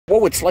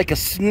Oh, it's like a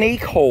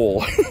snake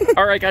hole.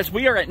 All right, guys,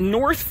 we are at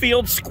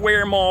Northfield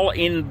Square Mall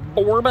in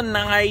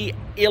Bourbonnais,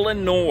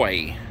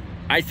 Illinois.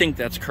 I think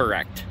that's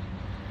correct.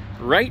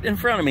 Right in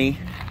front of me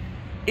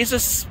is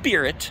a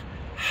Spirit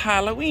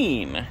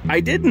Halloween. I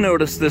did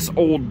notice this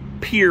old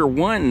Pier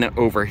 1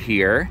 over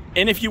here.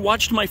 And if you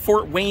watched my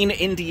Fort Wayne,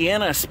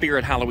 Indiana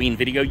Spirit Halloween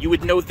video, you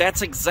would know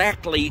that's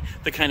exactly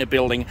the kind of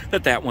building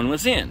that one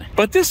was in.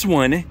 But this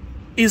one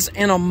is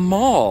in a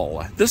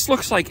mall. This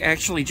looks like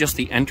actually just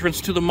the entrance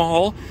to the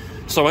mall.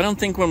 So I don't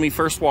think when we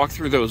first walk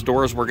through those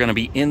doors, we're gonna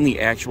be in the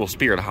actual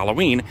Spirit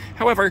Halloween.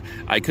 However,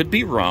 I could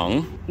be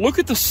wrong. Look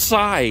at the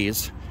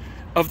size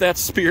of that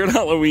Spirit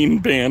Halloween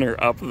banner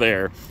up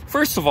there.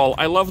 First of all,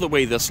 I love the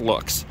way this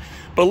looks,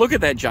 but look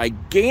at that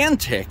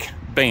gigantic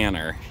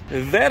banner.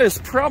 That is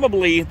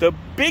probably the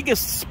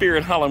biggest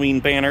Spirit Halloween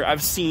banner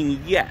I've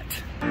seen yet.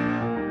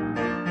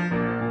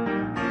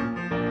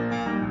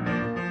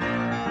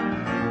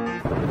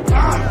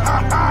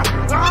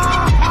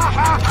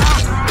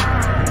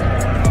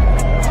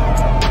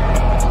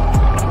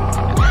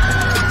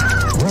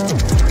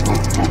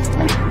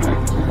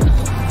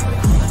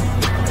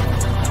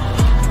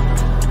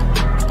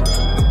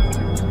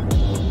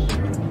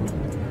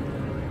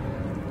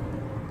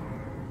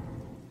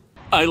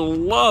 I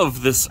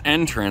love this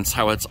entrance,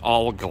 how it's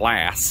all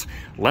glass.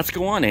 Let's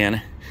go on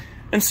in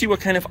and see what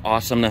kind of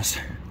awesomeness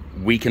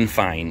we can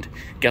find.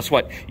 Guess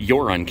what?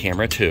 You're on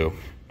camera too.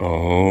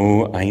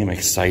 Oh, I am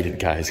excited,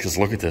 guys, because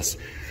look at this.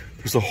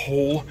 There's a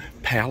whole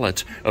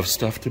pallet of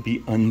stuff to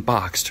be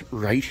unboxed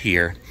right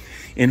here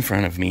in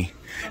front of me.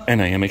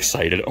 And I am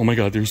excited. Oh my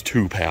God, there's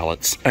 2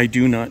 pallets. I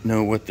do not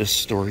know what this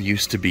store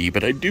used to be,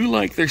 but I do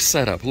like their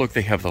setup. Look,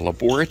 they have the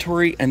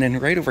laboratory, and then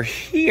right over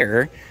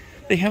here,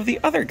 they have the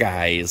other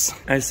guys.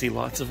 I see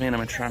lots of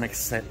animatronics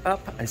set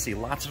up. I see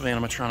lots of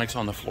animatronics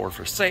on the floor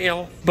for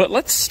sale. But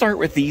let's start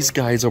with these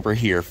guys over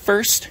here.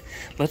 First,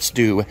 let's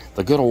do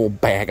the good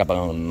old bag of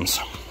bones.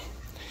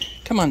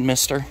 Come on,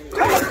 mister.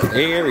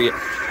 There he is.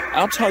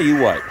 I'll tell you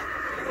what,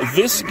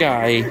 this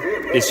guy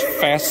is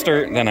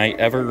faster than I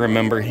ever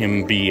remember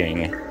him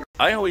being.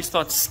 I always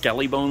thought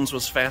Skelly Bones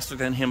was faster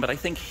than him, but I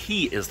think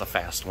he is the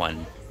fast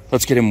one.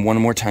 Let's get him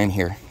one more time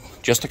here,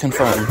 just to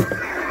confirm.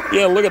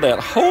 Yeah, look at that.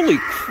 Holy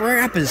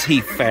crap, is he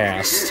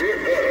fast.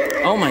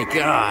 Oh my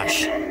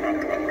gosh.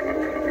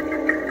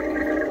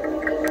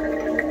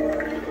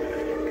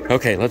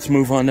 Okay, let's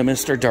move on to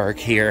Mr. Dark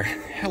here.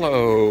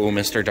 Hello,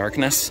 Mr.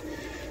 Darkness.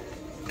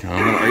 Come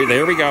on,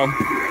 there we go.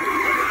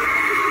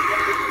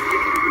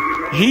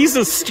 He's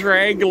a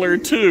straggler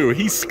too.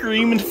 He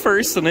screamed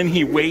first and then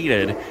he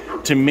waited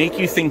to make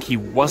you think he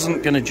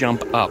wasn't gonna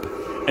jump up.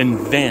 And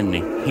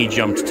then he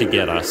jumped to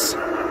get us.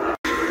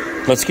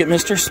 Let's get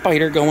Mr.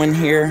 Spider going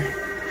here.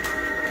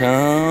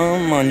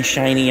 Come on,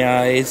 shiny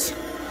eyes.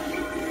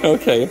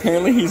 Okay,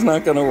 apparently he's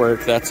not gonna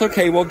work. That's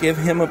okay, we'll give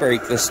him a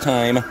break this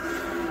time.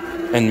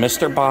 And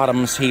Mr.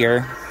 Bottom's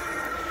here.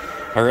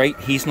 All right,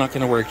 he's not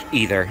gonna work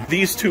either.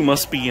 These 2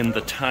 must be in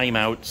the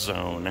timeout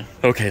zone.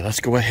 Okay, let's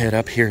go ahead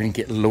up here and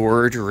get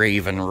Lord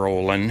Raven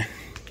rolling.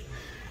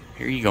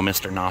 Here you go,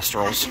 Mr.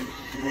 Nostrils.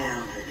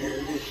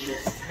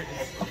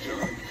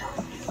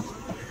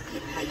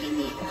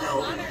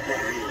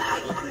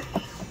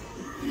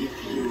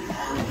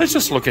 Let's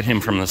just look at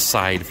him from the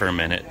side for a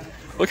minute.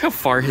 Look how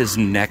far his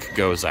neck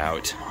goes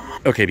out.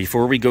 Okay,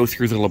 before we go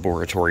through the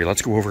laboratory,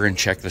 let's go over and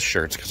check the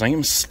shirts, because I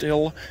am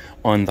still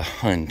on the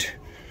hunt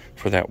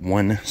for that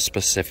one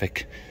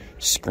specific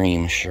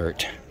Scream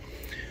shirt.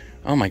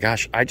 Oh my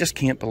gosh, I just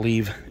can't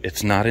believe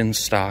it's not in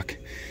stock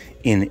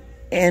in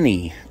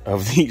any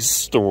of these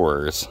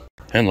stores.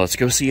 And let's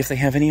go see if they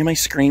have any of my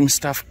Scream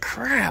stuff.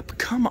 Crap,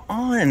 come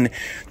on.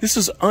 This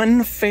is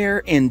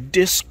unfair and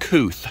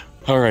discouth.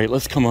 All right,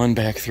 let's come on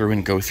back through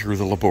and go through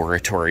the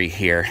laboratory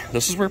here.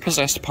 This is where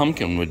Possessed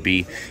Pumpkin would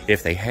be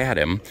if they had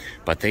him,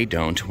 but they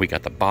don't. We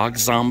got the Bog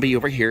Zombie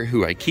over here,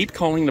 who I keep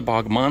calling the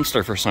Bog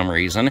Monster for some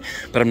reason,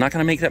 but I'm not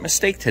going to make that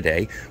mistake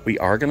today. We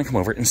are going to come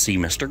over and see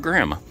Mr.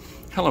 Grimm.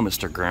 Hello,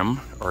 Mr. Grimm.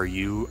 Are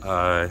you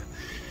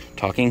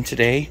talking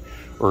today,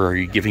 or are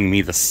you giving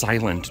me the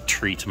silent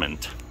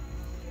treatment?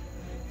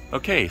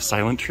 Okay,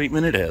 silent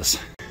treatment it is.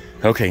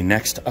 Okay,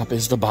 next up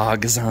is the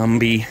Bog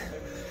Zombie.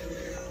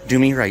 Do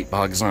me right,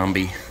 Bog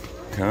Zombie.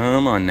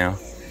 Come on now.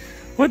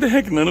 What the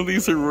heck? None of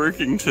these are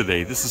working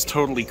today. This is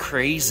totally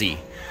crazy.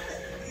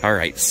 All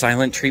right,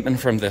 silent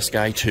treatment from this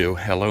guy too.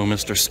 Hello,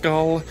 Mr.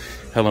 Skull.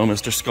 Hello,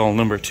 Mr. Skull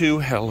number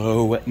 2.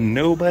 Hello,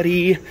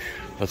 nobody.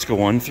 Let's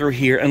go on through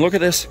here. And look at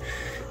this.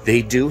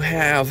 They do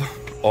have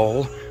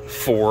all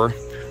 4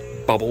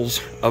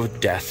 bubbles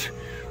of death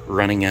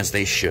running as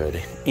they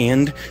should.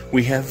 And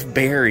we have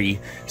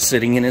Barry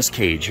sitting in his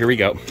cage. Here we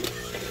go.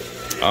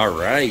 All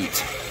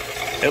right.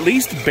 At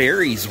least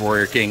Barry's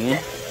working.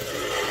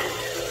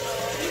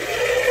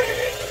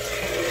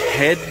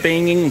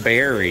 Headbanging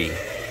Barry.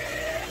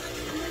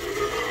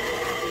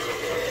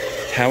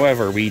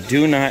 However, we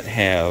do not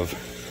have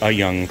a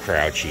young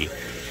Crouchy.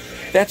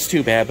 That's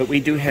too bad, but we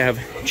do have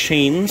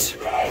Chains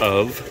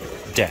of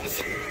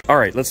Death. All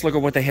right, let's look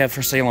at what they have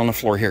for sale on the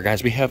floor here,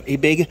 guys. We have a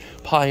big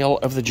pile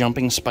of the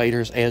jumping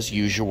spiders as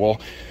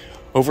usual.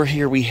 Over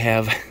here we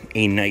have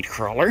a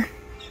nightcrawler,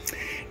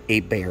 a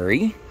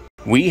berry.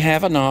 We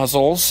have a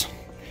nozzles.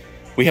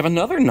 We have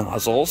another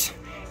nozzles,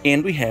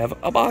 and we have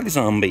a bog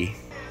zombie.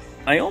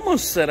 I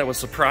almost said I was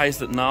surprised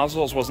that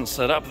nozzles wasn't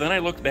set up. Then I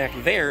looked back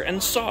there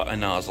and saw a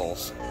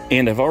nozzles.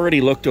 And I've already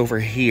looked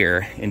over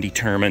here and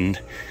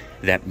determined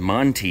that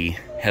Monty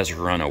has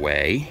run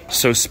away.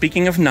 So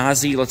speaking of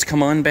Nazi, let's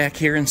come on back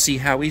here and see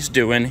how he's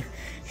doing.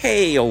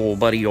 Hey, old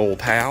buddy, old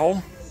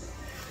pal.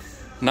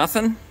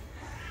 Nothing?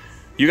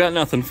 You got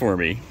nothing for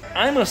me.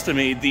 I must have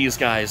made these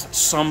guys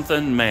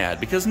something mad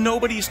because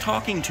nobody's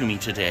talking to me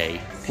today.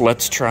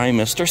 Let's try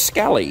Mr.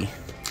 Skelly.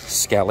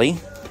 Skelly?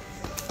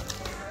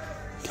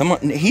 Come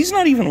on, he's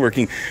not even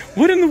working.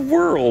 What in the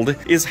world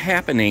is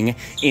happening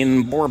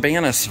in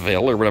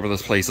BOURBONNAISville, or whatever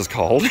this place is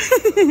called?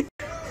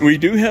 We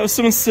do have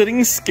some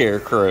sitting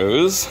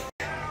scarecrows.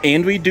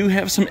 And we do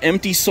have some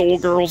empty soul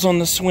girls on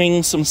the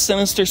swing, some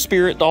sinister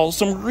spirit dolls,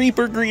 some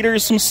reaper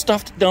greeters, some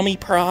stuffed dummy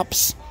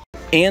props,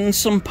 and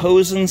some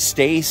pose and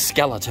stay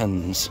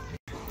skeletons.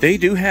 They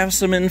do have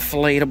some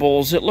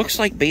inflatables. It looks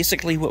like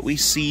basically what we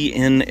see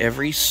in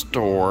every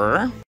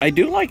store. I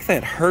do like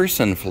that hearse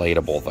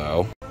inflatable,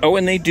 though. Oh,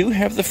 and they do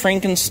have the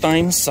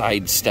Frankenstein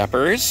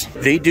sidesteppers.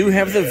 They do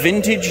have the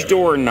vintage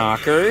door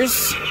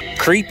knockers,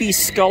 creepy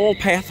skull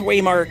pathway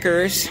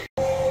markers,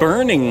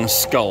 burning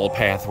skull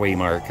pathway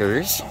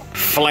markers,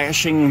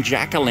 flashing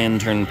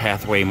jack-o'-lantern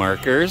pathway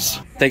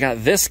markers. They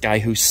got this guy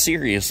who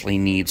seriously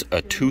needs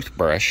a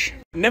toothbrush.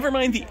 Never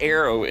mind the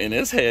arrow in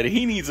his head,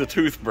 he needs a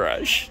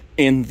toothbrush.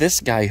 And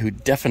this guy who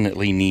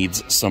definitely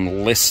needs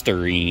some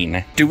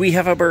Listerine. Do we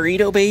have a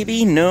burrito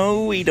baby?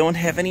 No, we don't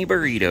have any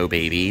burrito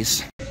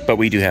babies. But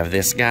we do have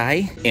this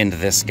guy, and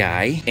this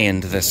guy,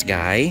 and this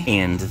guy,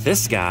 and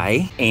this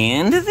guy,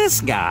 and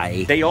this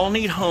guy. They all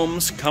need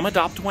homes. Come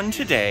adopt one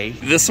today.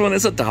 This one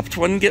is adopt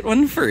one, get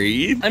one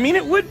free. I mean,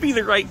 it would be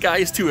the right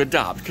guys to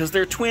adopt, because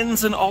they're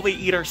twins and all they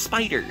eat are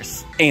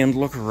spiders. And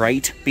look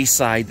right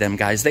beside them,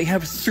 guys. They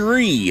have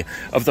 3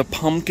 of the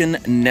pumpkin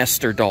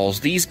nester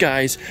dolls. These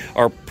guys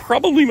are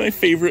probably my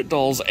favorite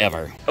dolls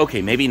ever.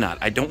 Okay, maybe not.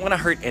 I don't want to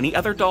hurt any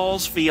other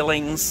dolls'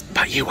 feelings,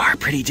 but you are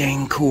pretty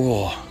dang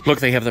cool. Look,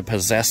 they have the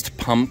possessed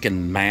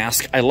pumpkin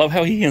mask. I love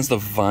how he has the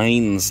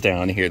vines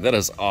down here. That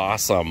is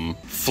awesome.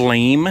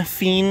 Flame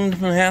fiend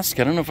mask.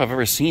 I don't know if I've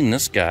ever seen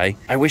this guy.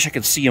 I wish I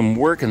could see him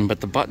working, but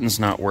the button's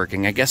not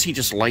working. I guess he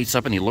just lights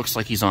up and he looks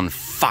like he's on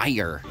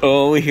fire.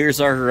 Oh, here's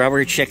our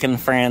rubber chicken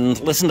friend.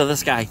 Listen to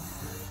this guy.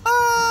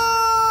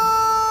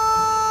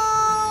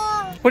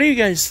 What do you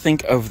guys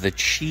think of the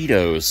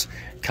Cheetos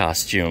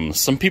costumes?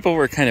 Some people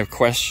were kind of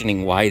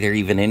questioning why they're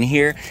even in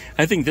here.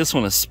 I think this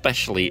one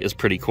especially is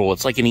pretty cool.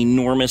 It's like an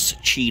enormous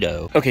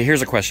Cheeto. Okay,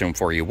 here's a question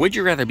for you. Would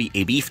you rather be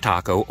a beef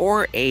taco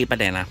or a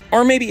banana?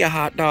 Or maybe a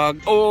hot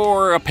dog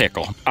or a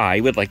pickle? I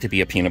would like to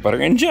be a peanut butter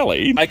and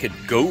jelly. I could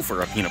go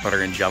for a peanut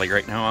butter and jelly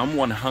right now. I'm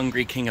one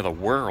hungry king of the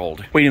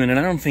world. Wait a minute,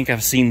 I don't think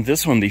I've seen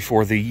this one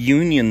before. The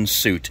Union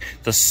suit.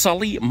 The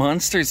Sully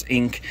Monsters,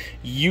 Inc.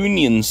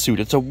 Union suit.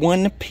 It's a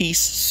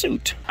one-piece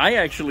suit. I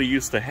actually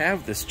used to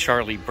have this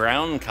Charlie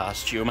Brown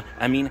costume.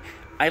 I mean,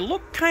 I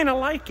look kind of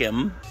like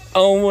him.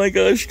 Oh my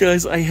gosh,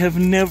 guys, I have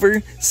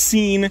never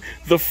seen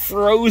the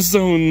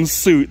Frozone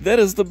suit. That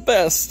is the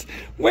best.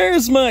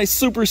 Where's my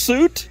super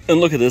suit? And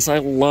look at this, I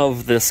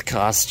love this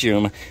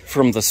costume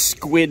from the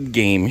Squid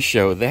Game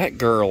show. That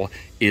girl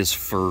is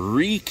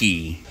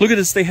freaky. Look at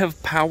this, they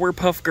have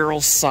Powerpuff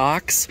Girls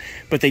socks,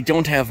 but they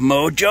don't have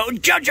Mojo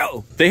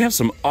Jojo. They have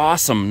some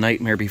awesome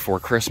Nightmare Before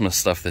Christmas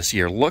stuff this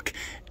year. Look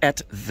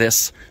at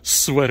this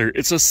sweater.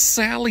 It's a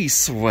Sally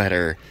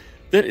sweater.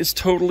 That is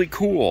totally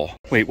cool.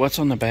 Wait, what's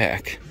on the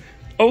back?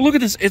 Oh, look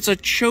at this. It's a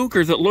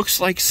choker that looks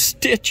like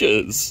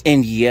stitches.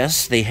 And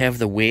yes, they have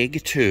the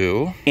wig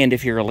too. And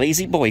if you're a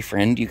lazy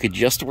boyfriend, you could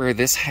just wear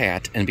this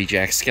hat and be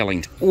Jack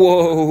Skellington.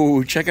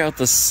 Whoa, check out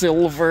the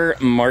silver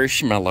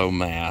marshmallow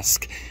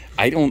mask.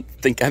 I don't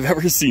think I've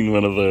ever seen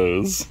one of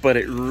those, but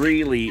it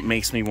really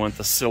makes me want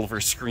the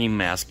silver scream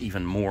mask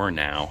even more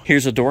now.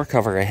 Here's a door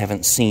cover I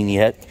haven't seen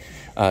yet.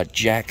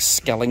 Jack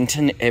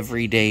Skellington,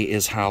 Every Day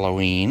is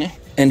Halloween.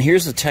 And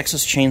here's the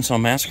Texas Chainsaw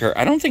Massacre.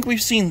 I don't think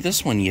we've seen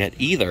this one yet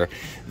either.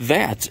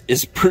 That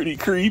is pretty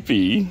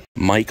creepy.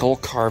 Michael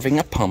carving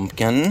a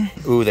pumpkin.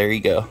 Ooh, there you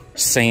go.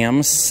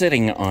 Sam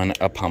sitting on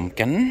a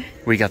pumpkin.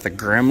 We got the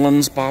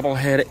Gremlins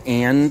bobblehead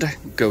and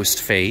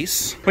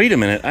Ghostface. Wait a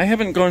minute, I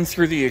haven't gone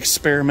through the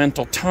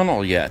experimental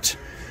tunnel yet.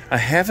 I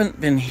haven't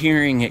been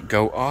hearing it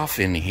go off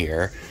in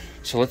here.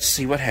 So let's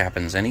see what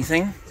happens.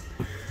 Anything?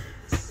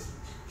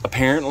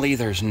 Apparently,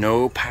 there's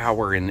no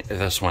power in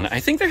this one.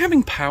 I think they're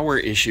having power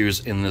issues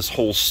in this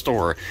whole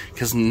store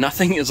because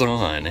nothing is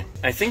on.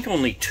 I think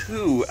only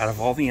 2 out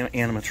of all the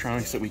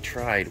animatronics that we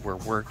tried were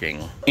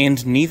working.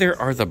 And neither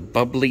are the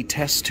bubbly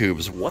test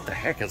tubes. What the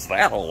heck is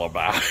that all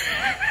about?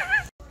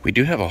 We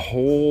do have a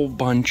whole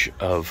bunch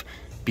of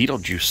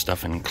Beetlejuice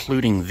stuff,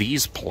 including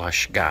these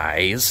plush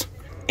guys.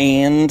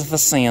 And the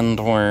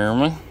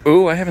sandworm.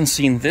 Oh, I haven't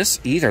seen this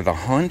either. The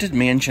Haunted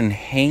Mansion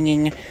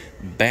hanging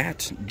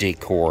bat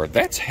decor.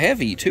 That's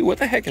heavy, too. What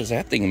the heck is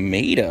that thing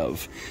made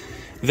of?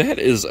 That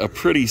is a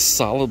pretty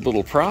solid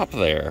little prop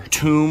there.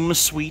 Tomb,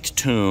 Sweet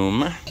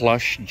Tomb,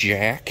 plush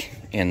Jack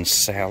and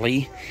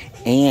Sally,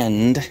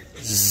 and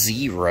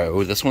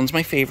Zero. This one's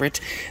my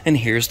favorite. And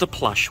here's the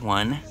plush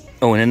one.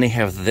 Oh, and then they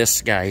have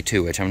this guy,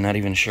 too, which I'm not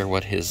even sure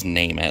what his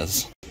name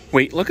is.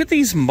 Wait, look at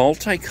these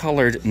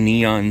multicolored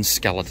neon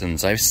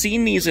skeletons. I've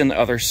seen these in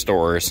other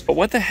stores, but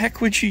what the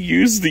heck would you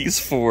use these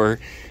for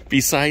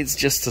besides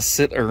just to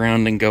sit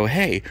around and go,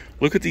 hey,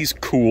 look at these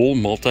cool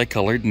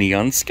multicolored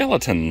neon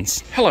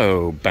skeletons.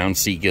 Hello,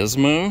 Bouncy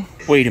Gizmo.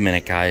 Wait a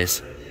minute,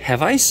 guys.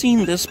 Have I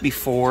seen this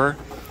before?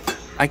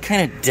 I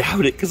kind of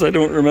doubt it because I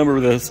don't remember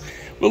this.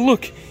 But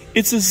look,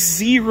 it's a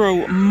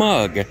Zero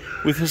mug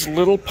with his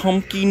little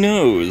pumpkin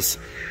nose.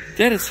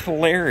 That is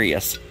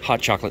hilarious. Hot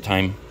chocolate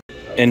time.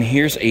 And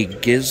here's a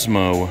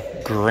Gizmo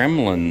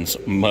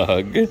Gremlins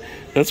mug.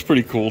 That's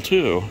pretty cool,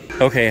 too.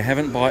 Okay, I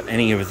haven't bought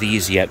any of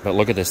these yet, but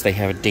look at this. They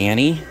have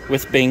Danny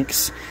with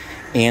Binks,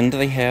 and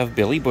they have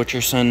Billy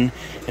Butcherson,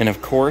 and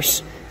of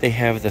course, they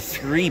have the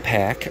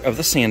 3-pack of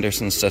the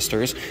Sanderson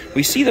sisters.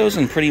 We see those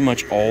in pretty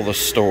much all the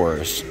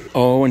stores.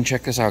 Oh, and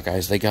check this out,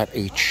 guys. They got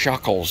a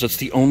Chuckles. It's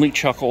the only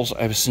Chuckles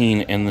I've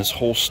seen in this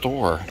whole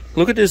store.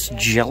 Look at this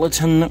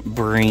gelatin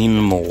brain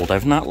mold.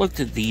 I've not looked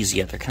at these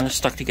yet. They're kind of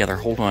stuck together.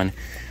 Hold on.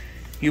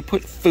 You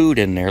put food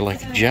in there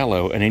like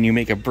Jell-O, and then you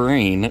make a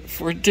brain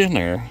for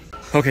dinner.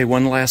 Okay,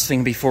 one last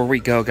thing before we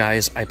go,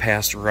 guys. I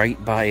passed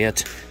right by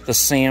it. The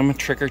Sam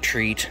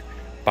Trick-or-Treat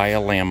by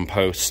a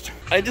lamppost.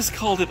 I just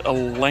called it a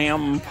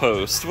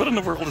lamppost. What in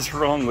the world is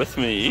wrong with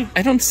me?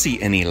 I don't see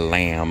any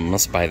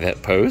lambs by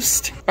that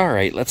post.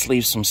 Alright, let's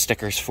leave some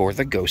stickers for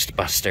the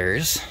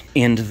Ghostbusters.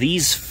 And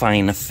these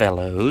fine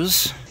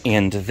fellows.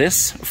 And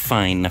this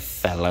fine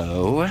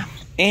fellow.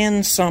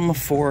 And some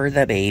for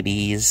the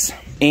babies.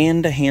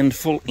 And a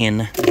handful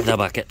in the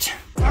bucket.